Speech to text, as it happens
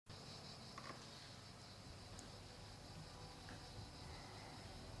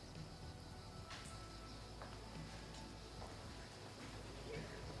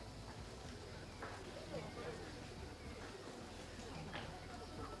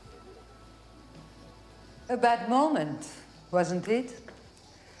A bad moment, wasn't it?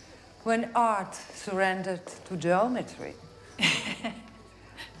 When art surrendered to geometry.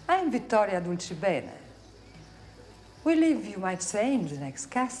 I'm Vittoria Dulcibene. We live, you might say, in the next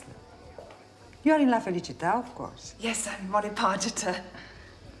castle. You're in La Felicità, of course. Yes, I'm Molly Pargeter.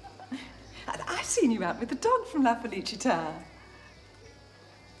 And I've seen you out with the dog from La Felicità.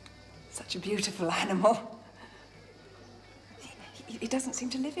 Such a beautiful animal. He doesn't seem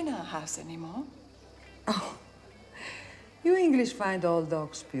to live in our house anymore. Oh, you English find all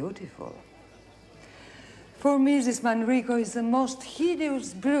dogs beautiful. For me, this Manrico is the most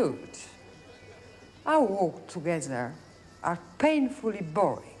hideous brute. Our walks together are painfully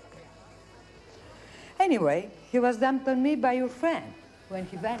boring. Anyway, he was dumped on me by your friend when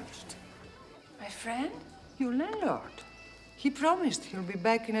he vanished. My friend? Your landlord. He promised he'll be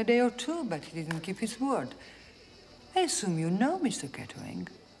back in a day or two, but he didn't keep his word. I assume you know Mr. Kettering.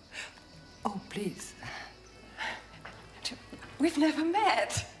 Oh, please. We've never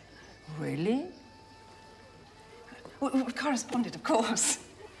met. Really? We corresponded, of course.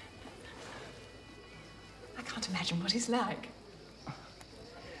 I can't imagine what he's like.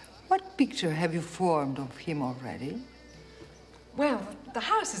 What picture have you formed of him already? Well, the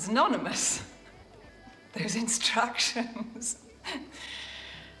house is anonymous. Those instructions.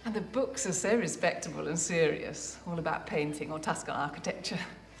 And the books are so respectable and serious, all about painting or Tuscan architecture.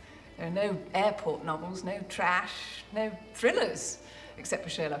 There are no airport novels, no trash, no thrillers, except for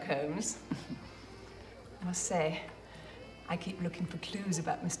Sherlock Holmes. I must say, I keep looking for clues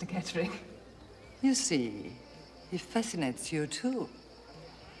about Mr. Kettering. You see, he fascinates you too.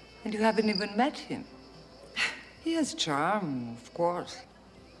 And you haven't even met him. He has charm, of course.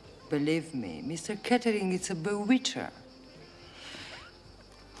 Believe me, Mr. Kettering is a bewitcher.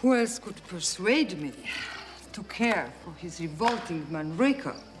 Who else could persuade me to care for his revolting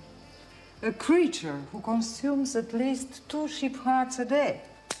Manrico? A creature who consumes at least 2 sheep hearts a day.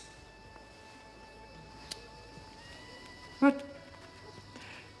 But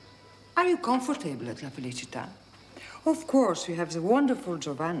are you comfortable at La Felicità? Of course, you have the wonderful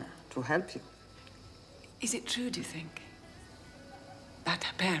Giovanna to help you. Is it true, do you think? About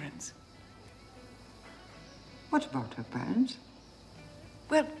her parents? What about her parents?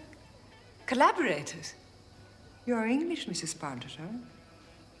 Well, collaborators. You are English, Mrs. Pargeter.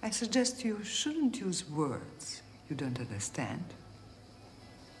 I suggest you shouldn't use words you don't understand.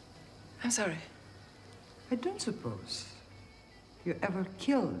 I'm sorry. I don't suppose you ever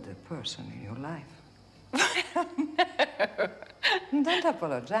killed a person in your life. No. Don't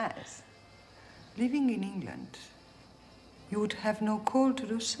apologize. Living in England, you would have no call to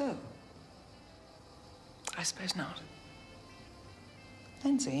do so. I suppose not.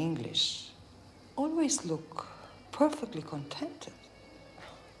 And the English always look perfectly contented.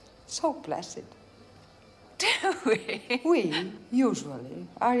 So placid. Do we? We, usually,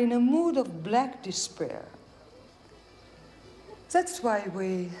 are in a mood of black despair. That's why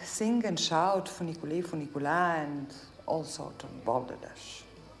we sing and shout funiculi, funicula, and all sorts of balderdash.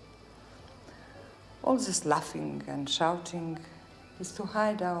 All this laughing and shouting is to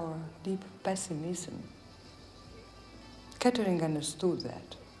hide our deep pessimism. Kettering understood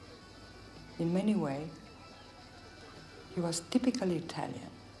that. In many ways, he was typically Italian.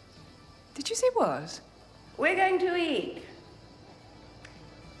 Did you say was? We're going to eat.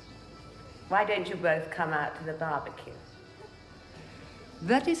 Why don't you both come out to the barbecue?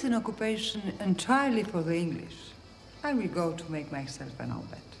 That is an occupation entirely for the English. I will go to make myself an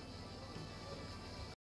omelette.